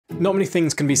Not many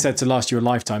things can be said to last you a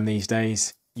lifetime these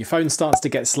days. Your phone starts to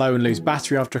get slow and lose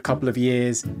battery after a couple of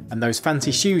years, and those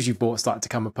fancy shoes you bought start to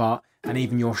come apart, and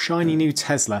even your shiny new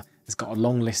Tesla has got a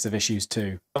long list of issues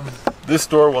too. This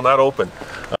door will not open.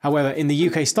 However, in the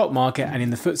UK stock market and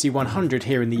in the FTSE 100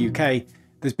 here in the UK,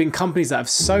 there's been companies that have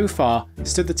so far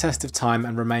stood the test of time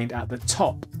and remained at the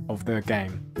top of their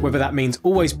game. Whether that means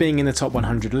always being in the top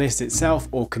 100 list itself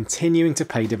or continuing to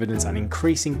pay dividends and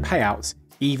increasing payouts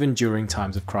even during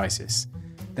times of crisis.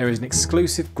 There is an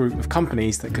exclusive group of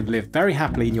companies that could live very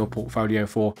happily in your portfolio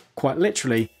for, quite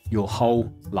literally, your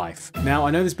whole life. Now, I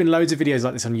know there's been loads of videos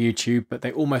like this on YouTube, but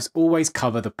they almost always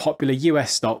cover the popular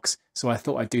US stocks, so I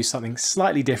thought I'd do something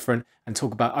slightly different and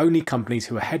talk about only companies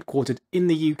who are headquartered in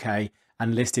the UK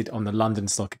and listed on the London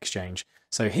Stock Exchange.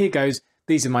 So here goes,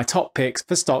 these are my top picks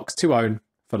for stocks to own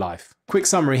for life. Quick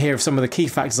summary here of some of the key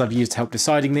factors I've used to help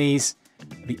deciding these.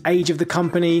 The age of the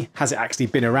company, has it actually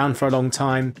been around for a long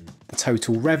time? The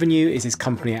total revenue, is this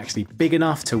company actually big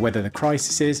enough to weather the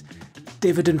crises?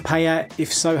 Dividend payout,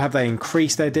 if so, have they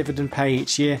increased their dividend pay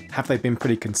each year? Have they been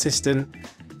pretty consistent?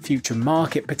 Future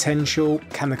market potential,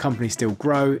 can the company still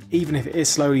grow, even if it is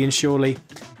slowly and surely?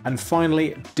 And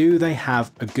finally, do they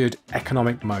have a good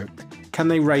economic moat? Can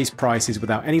they raise prices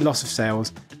without any loss of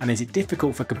sales? And is it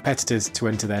difficult for competitors to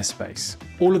enter their space?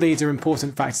 All of these are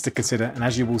important factors to consider, and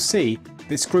as you will see,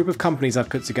 this group of companies I've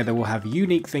put together will have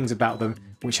unique things about them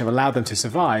which have allowed them to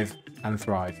survive and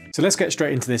thrive. So let's get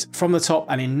straight into this from the top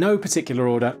and in no particular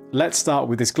order. Let's start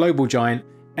with this global giant.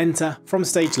 Enter from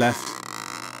stage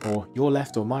left, or your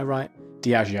left or my right,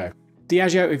 Diageo.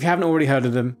 Diageo, if you haven't already heard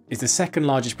of them, is the second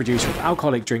largest producer of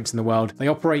alcoholic drinks in the world. They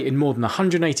operate in more than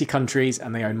 180 countries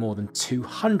and they own more than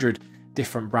 200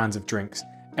 different brands of drinks.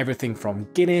 Everything from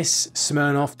Guinness,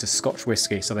 Smirnoff to Scotch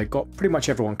whisky, so they've got pretty much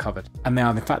everyone covered. And they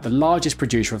are in fact the largest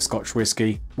producer of Scotch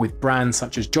whisky, with brands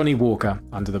such as Johnnie Walker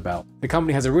under the belt. The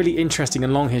company has a really interesting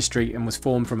and long history and was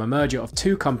formed from a merger of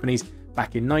two companies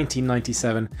back in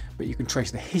 1997, but you can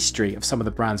trace the history of some of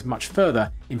the brands much further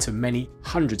into many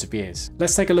hundreds of years.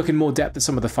 Let's take a look in more depth at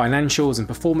some of the financials and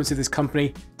performance of this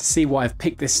company to see why I've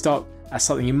picked this stock as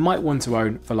something you might want to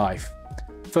own for life.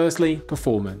 Firstly,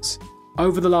 performance.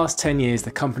 Over the last 10 years,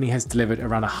 the company has delivered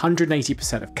around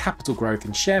 180% of capital growth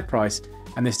in share price,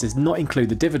 and this does not include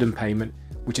the dividend payment,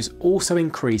 which has also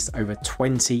increased over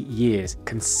 20 years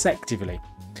consecutively,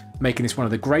 making this one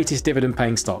of the greatest dividend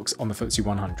paying stocks on the FTSE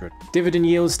 100. Dividend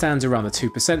yield stands around the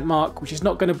 2% mark, which is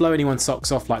not going to blow anyone's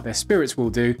socks off like their spirits will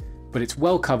do, but it's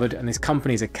well covered and this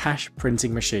company is a cash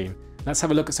printing machine. Let's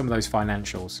have a look at some of those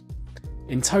financials.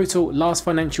 In total, last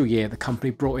financial year, the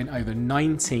company brought in over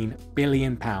 £19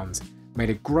 billion, made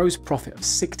a gross profit of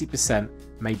 60%,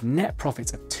 made net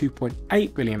profits of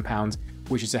 £2.8 billion,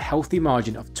 which is a healthy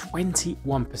margin of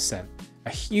 21%. A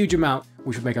huge amount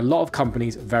which would make a lot of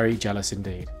companies very jealous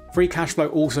indeed. Free cash flow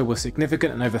also was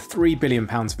significant and over £3 billion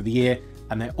for the year,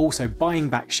 and they're also buying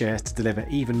back shares to deliver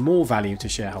even more value to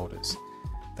shareholders.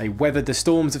 They weathered the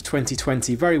storms of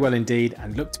 2020 very well indeed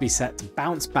and look to be set to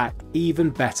bounce back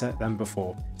even better than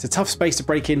before. It's a tough space to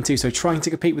break into, so trying to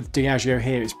compete with Diageo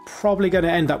here is probably going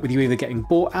to end up with you either getting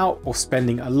bought out or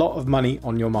spending a lot of money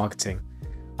on your marketing.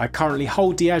 I currently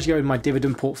hold Diageo in my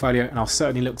dividend portfolio and I'll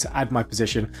certainly look to add my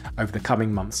position over the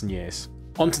coming months and years.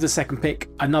 On to the second pick,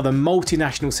 another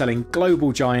multinational selling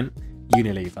global giant,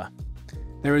 Unilever.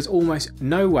 There is almost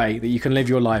no way that you can live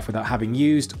your life without having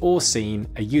used or seen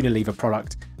a Unilever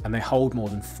product, and they hold more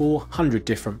than 400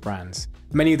 different brands.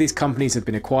 Many of these companies have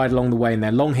been acquired along the way in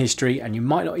their long history, and you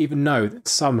might not even know that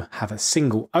some have a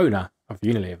single owner of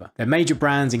Unilever. Their major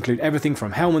brands include everything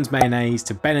from Hellmann's mayonnaise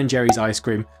to Ben & Jerry's ice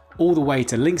cream, all the way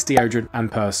to Lynx deodorant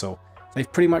and Persil. They've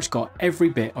pretty much got every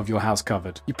bit of your house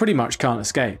covered. You pretty much can't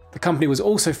escape. The company was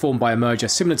also formed by a merger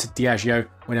similar to Diageo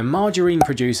when a margarine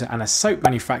producer and a soap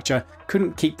manufacturer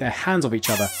couldn't keep their hands off each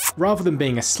other. Rather than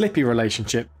being a slippy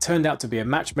relationship, it turned out to be a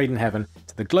match made in heaven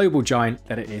to the global giant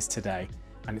that it is today.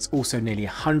 And it's also nearly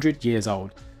 100 years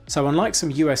old. So unlike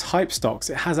some US hype stocks,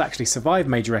 it has actually survived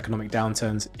major economic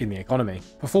downturns in the economy.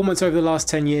 Performance over the last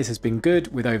 10 years has been good,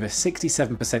 with over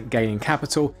 67% gain in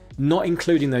capital, not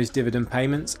including those dividend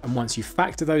payments, and once you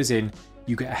factor those in,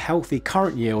 you get a healthy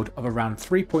current yield of around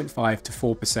 3.5 to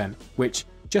 4%, which,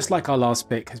 just like our last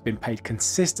pick, has been paid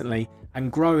consistently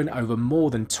and grown over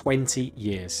more than 20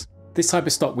 years. This type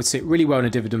of stock would sit really well in a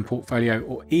dividend portfolio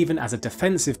or even as a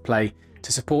defensive play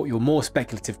to support your more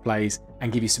speculative plays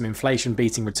and give you some inflation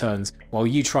beating returns while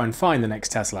you try and find the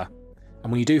next Tesla.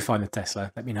 And when you do find the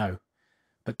Tesla, let me know.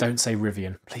 But don't say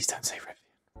Rivian. Please don't say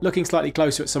Rivian. Looking slightly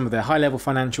closer at some of their high-level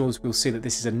financials, we'll see that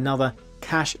this is another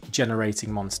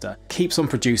cash-generating monster. Keeps on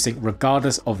producing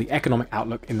regardless of the economic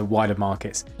outlook in the wider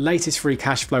markets. Latest free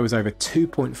cash flow is over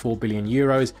 2.4 billion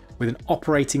euros with an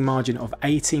operating margin of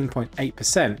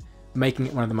 18.8%, making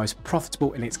it one of the most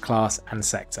profitable in its class and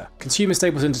sector. Consumer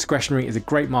staples and discretionary is a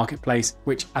great marketplace,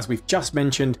 which, as we've just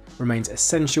mentioned, remains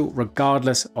essential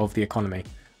regardless of the economy.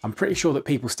 I'm pretty sure that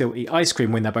people still eat ice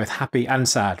cream when they're both happy and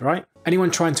sad, right? Anyone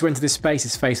trying to enter this space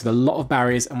is faced with a lot of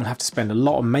barriers and will have to spend a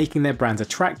lot on making their brands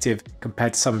attractive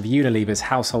compared to some of Unilever's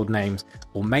household names,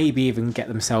 or maybe even get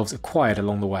themselves acquired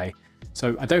along the way.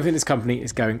 So I don't think this company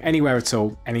is going anywhere at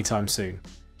all anytime soon.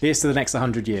 Here's to the next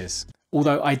 100 years.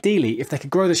 Although ideally, if they could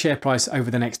grow the share price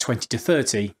over the next 20 to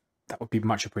 30, that would be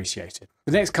much appreciated.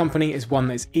 The next company is one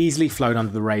that's easily flown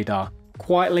under the radar,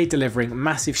 quietly delivering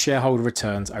massive shareholder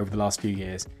returns over the last few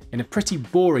years in a pretty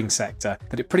boring sector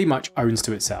that it pretty much owns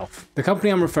to itself. The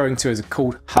company I'm referring to is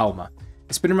called Halma.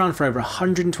 It's been around for over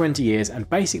 120 years and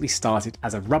basically started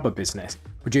as a rubber business,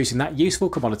 producing that useful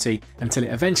commodity until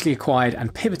it eventually acquired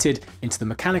and pivoted into the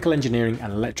mechanical engineering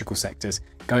and electrical sectors,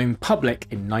 going public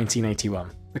in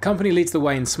 1981. The company leads the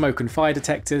way in smoke and fire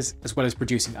detectors, as well as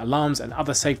producing alarms and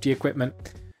other safety equipment.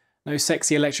 No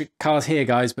sexy electric cars here,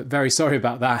 guys, but very sorry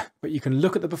about that. But you can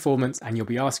look at the performance and you'll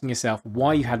be asking yourself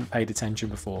why you hadn't paid attention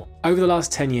before. Over the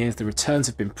last 10 years, the returns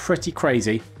have been pretty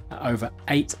crazy at over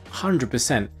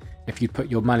 800% if you'd put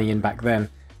your money in back then.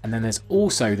 And then there's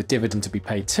also the dividend to be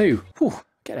paid too. Whew,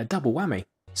 get a double whammy.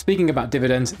 Speaking about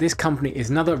dividends, this company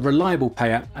is another reliable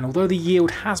payer, and although the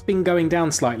yield has been going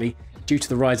down slightly due to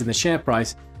the rise in the share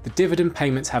price, the dividend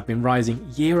payments have been rising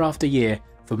year after year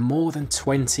for more than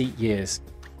 20 years.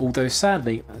 Although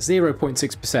sadly, at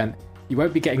 0.6%, you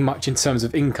won't be getting much in terms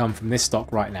of income from this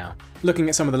stock right now. Looking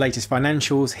at some of the latest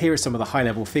financials, here are some of the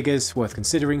high-level figures worth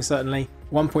considering certainly.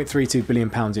 £1.32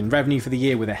 billion in revenue for the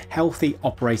year with a healthy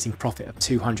operating profit of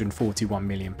 £241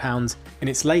 million. In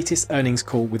its latest earnings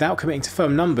call, without committing to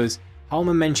firm numbers,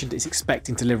 Halma mentioned it's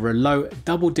expecting to deliver a low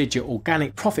double-digit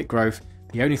organic profit growth.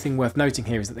 The only thing worth noting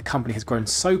here is that the company has grown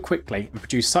so quickly and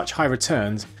produced such high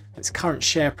returns that its current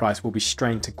share price will be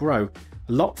strained to grow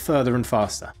a lot further and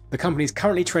faster. The company is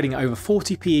currently trading at over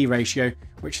 40 PE ratio,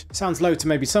 which sounds low to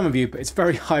maybe some of you, but it's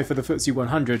very high for the FTSE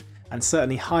 100 and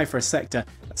certainly high for a sector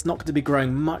that's not going to be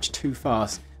growing much too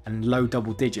fast and low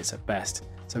double digits at best.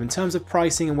 So in terms of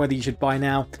pricing and whether you should buy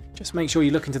now, just make sure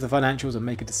you look into the financials and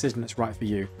make a decision that's right for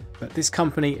you. But this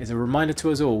company is a reminder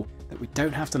to us all that we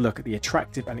don't have to look at the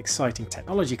attractive and exciting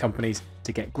technology companies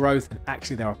to get growth, and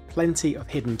actually there are plenty of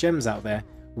hidden gems out there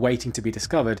waiting to be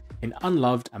discovered in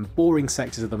unloved and boring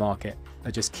sectors of the market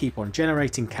that just keep on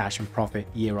generating cash and profit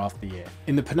year after year.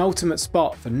 In the penultimate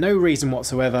spot, for no reason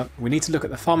whatsoever, we need to look at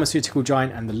the pharmaceutical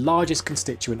giant and the largest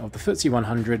constituent of the FTSE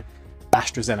 100,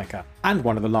 AstraZeneca, and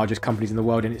one of the largest companies in the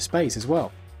world in its space as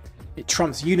well. It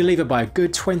trumps Unilever by a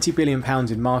good £20 billion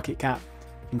in market cap.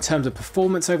 In terms of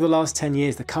performance over the last 10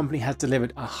 years, the company has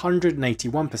delivered a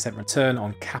 181% return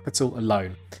on capital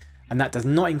alone. And that does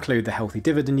not include the healthy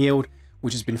dividend yield,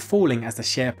 which has been falling as the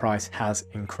share price has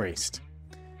increased.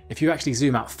 If you actually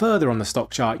zoom out further on the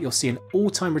stock chart, you'll see an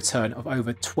all-time return of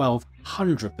over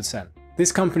 1200%.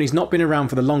 This company's not been around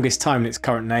for the longest time in its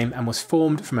current name and was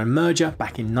formed from a merger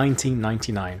back in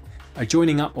 1999, a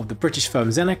joining up of the British firm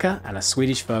Zeneca and a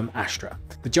Swedish firm Astra.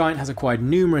 The giant has acquired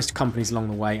numerous companies along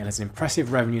the way and has an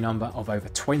impressive revenue number of over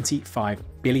 $25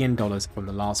 billion from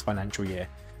the last financial year.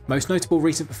 Most notable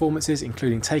recent performances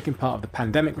including taking part of the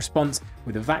pandemic response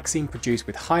with a vaccine produced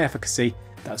with high efficacy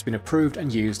that has been approved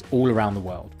and used all around the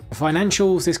world. For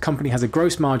financials, this company has a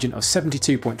gross margin of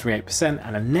 72.38%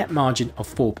 and a net margin of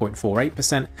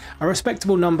 4.48%, a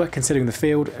respectable number considering the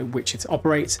field at which it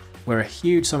operates, where a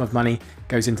huge sum of money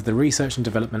goes into the research and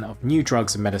development of new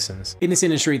drugs and medicines. In this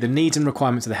industry, the needs and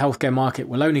requirements of the healthcare market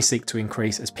will only seek to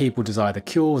increase as people desire the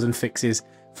cures and fixes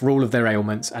for all of their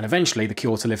ailments and eventually the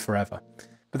cure to live forever.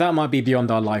 But that might be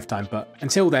beyond our lifetime, but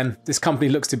until then, this company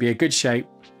looks to be in good shape.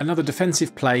 Another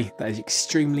defensive play that is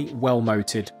extremely well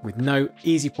moated with no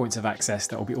easy points of access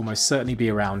that will be almost certainly be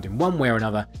around in one way or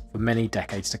another for many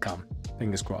decades to come.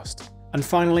 Fingers crossed. And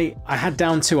finally, I had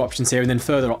down two options here and then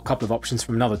further a couple of options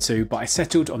from another two, but I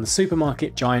settled on the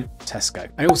supermarket giant Tesco.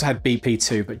 I also had BP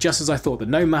too, but just as I thought that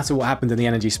no matter what happened in the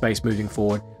energy space moving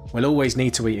forward, we'll always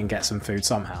need to eat and get some food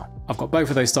somehow. I've got both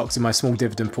of those stocks in my small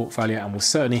dividend portfolio and will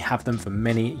certainly have them for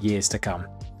many years to come.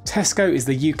 Tesco is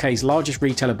the UK's largest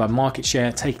retailer by market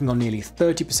share, taking on nearly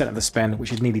 30% of the spend,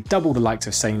 which is nearly double the likes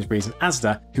of Sainsbury's and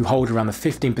Asda, who hold around the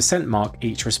 15% mark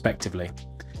each respectively.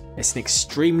 It's an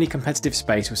extremely competitive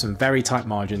space with some very tight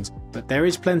margins, but there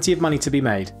is plenty of money to be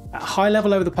made. At a high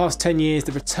level over the past 10 years,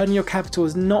 the return on your capital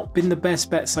has not been the best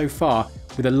bet so far,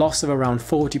 with a loss of around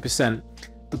 40%.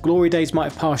 The glory days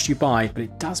might have passed you by, but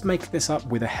it does make this up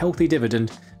with a healthy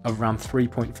dividend of around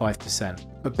 3.5%.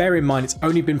 But bear in mind it's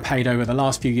only been paid over the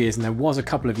last few years, and there was a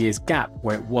couple of years gap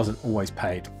where it wasn't always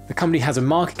paid. The company has a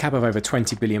market cap of over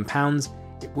 £20 billion.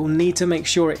 It will need to make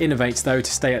sure it innovates though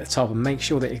to stay at the top and make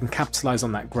sure that it can capitalise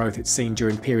on that growth it's seen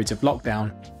during periods of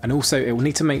lockdown. And also it will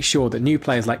need to make sure that new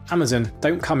players like Amazon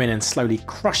don't come in and slowly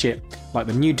crush it like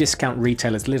the new discount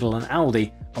retailers Lidl and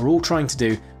Aldi are all trying to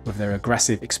do with their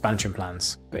aggressive expansion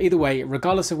plans. But either way,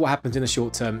 regardless of what happens in the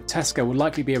short term, Tesco will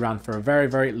likely be around for a very,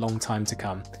 very long time to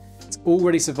come. It's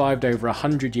already survived over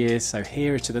 100 years, so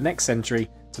here is to the next century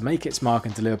to make its mark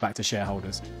and deliver back to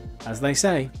shareholders. As they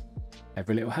say,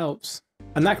 every little helps.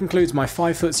 And that concludes my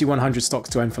 5 FTSE 100 stocks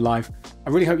to own for life. I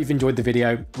really hope you've enjoyed the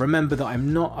video. Remember that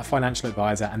I'm not a financial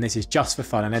advisor and this is just for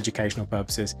fun and educational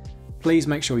purposes. Please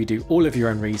make sure you do all of your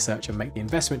own research and make the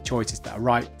investment choices that are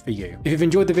right for you. If you've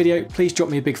enjoyed the video, please drop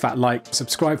me a big fat like,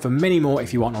 subscribe for many more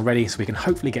if you aren't already, so we can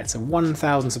hopefully get to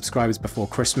 1,000 subscribers before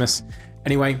Christmas.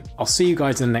 Anyway, I'll see you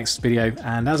guys in the next video,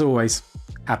 and as always,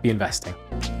 happy investing.